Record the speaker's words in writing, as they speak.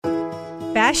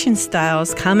Fashion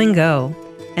styles come and go,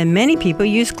 and many people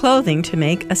use clothing to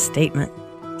make a statement.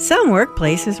 Some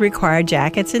workplaces require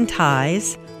jackets and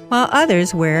ties, while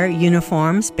others wear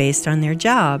uniforms based on their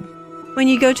job. When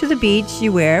you go to the beach,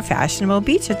 you wear fashionable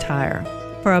beach attire.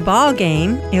 For a ball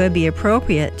game, it would be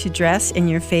appropriate to dress in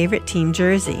your favorite team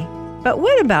jersey. But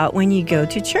what about when you go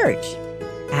to church?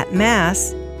 At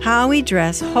Mass, how we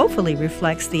dress hopefully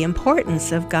reflects the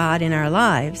importance of God in our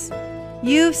lives.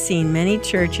 You've seen many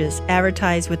churches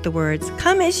advertise with the words,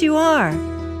 "Come as you are."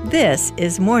 This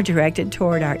is more directed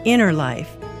toward our inner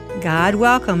life. God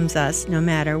welcomes us no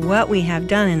matter what we have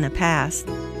done in the past.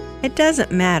 It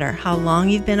doesn't matter how long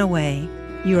you've been away.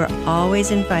 You are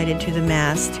always invited to the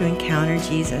Mass to encounter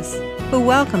Jesus, who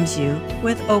welcomes you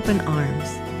with open arms.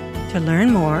 To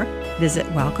learn more, visit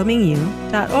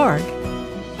welcomingyou.org.